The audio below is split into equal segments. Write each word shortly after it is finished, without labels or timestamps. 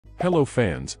Hello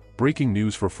fans, breaking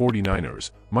news for 49ers,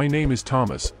 my name is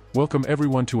Thomas, welcome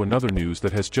everyone to another news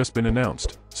that has just been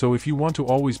announced, so if you want to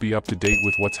always be up to date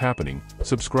with what's happening,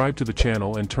 subscribe to the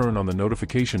channel and turn on the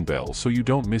notification bell so you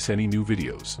don't miss any new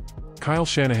videos. Kyle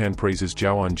Shanahan praises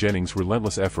Jauan Jennings'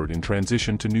 relentless effort in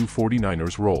transition to new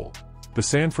 49ers role. The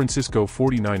San Francisco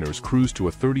 49ers cruised to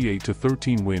a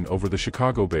 38-13 win over the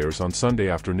Chicago Bears on Sunday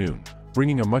afternoon,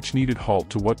 bringing a much-needed halt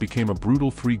to what became a brutal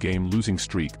three-game losing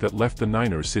streak that left the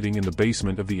Niners sitting in the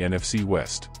basement of the NFC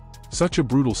West. Such a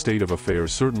brutal state of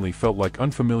affairs certainly felt like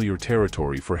unfamiliar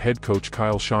territory for head coach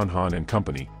Kyle Shanahan and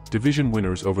company, division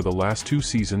winners over the last 2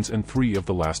 seasons and 3 of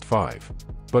the last 5.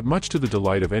 But much to the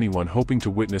delight of anyone hoping to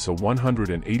witness a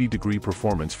 180-degree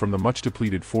performance from the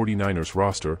much-depleted 49ers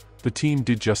roster, the team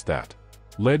did just that.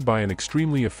 Led by an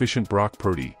extremely efficient Brock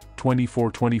Purdy,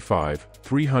 24-25,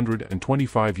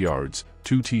 325 yards,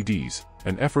 2 TDs,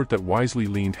 an effort that wisely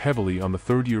leaned heavily on the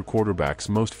third-year quarterback's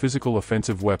most physical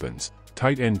offensive weapons,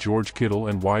 tight end George Kittle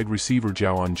and wide receiver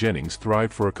Jauan Jennings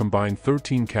thrived for a combined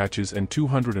 13 catches and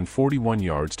 241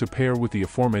 yards to pair with the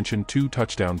aforementioned 2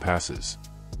 touchdown passes.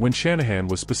 When Shanahan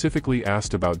was specifically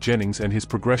asked about Jennings and his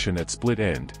progression at split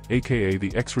end, aka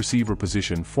the X-receiver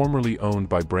position formerly owned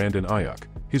by Brandon Aiyuk,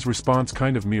 his response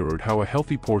kind of mirrored how a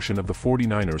healthy portion of the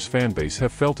 49ers fanbase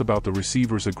have felt about the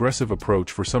receiver's aggressive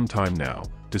approach for some time now,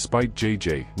 despite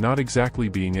JJ not exactly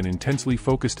being an intensely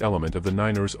focused element of the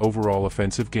Niners' overall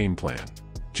offensive game plan.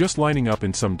 Just lining up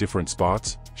in some different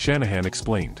spots, Shanahan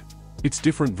explained. It's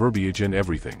different verbiage and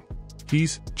everything.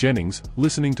 He's, Jennings,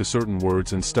 listening to certain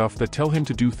words and stuff that tell him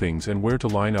to do things and where to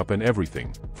line up and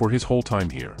everything, for his whole time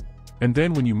here. And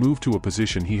then when you move to a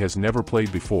position he has never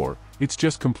played before, it's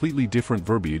just completely different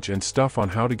verbiage and stuff on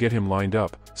how to get him lined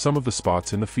up, some of the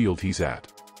spots in the field he's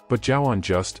at. But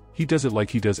Jauan he does it like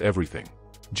he does everything.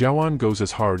 Jauan goes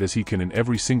as hard as he can in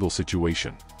every single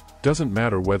situation. Doesn't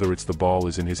matter whether it's the ball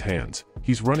is in his hands,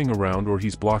 he's running around or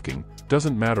he's blocking,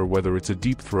 doesn't matter whether it's a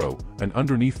deep throw, an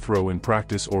underneath throw in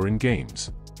practice or in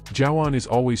games. Jauan is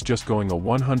always just going a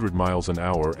 100 miles an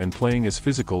hour and playing as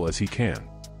physical as he can.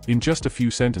 In just a few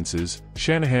sentences,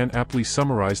 Shanahan aptly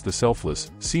summarized the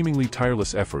selfless, seemingly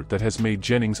tireless effort that has made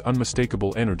Jennings'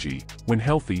 unmistakable energy, when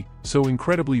healthy, so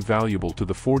incredibly valuable to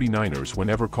the 49ers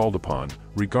whenever called upon,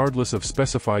 regardless of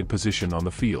specified position on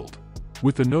the field.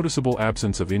 With the noticeable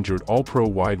absence of injured All-Pro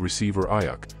wide receiver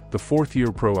Aiyuk, the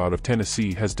 4th-year pro out of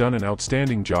Tennessee has done an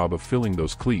outstanding job of filling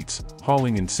those cleats,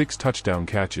 hauling in 6 touchdown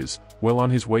catches, well on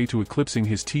his way to eclipsing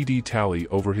his TD tally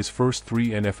over his first 3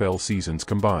 NFL seasons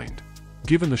combined.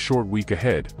 Given the short week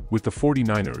ahead, with the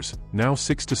 49ers, now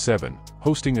 6-7,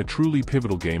 hosting a truly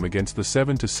pivotal game against the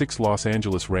 7-6 Los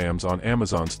Angeles Rams on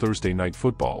Amazon's Thursday Night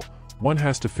Football, one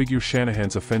has to figure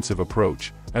Shanahan's offensive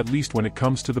approach, at least when it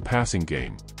comes to the passing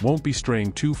game, won't be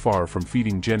straying too far from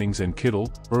feeding Jennings and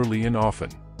Kittle, early and often.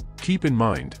 Keep in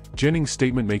mind, Jennings'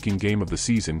 statement-making game of the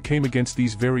season came against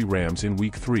these very Rams in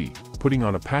Week 3, putting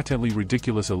on a patently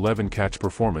ridiculous 11-catch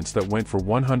performance that went for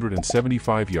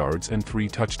 175 yards and 3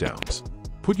 touchdowns.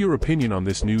 Put your opinion on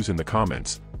this news in the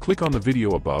comments, click on the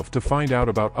video above to find out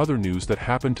about other news that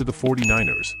happened to the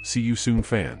 49ers. See you soon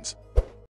fans.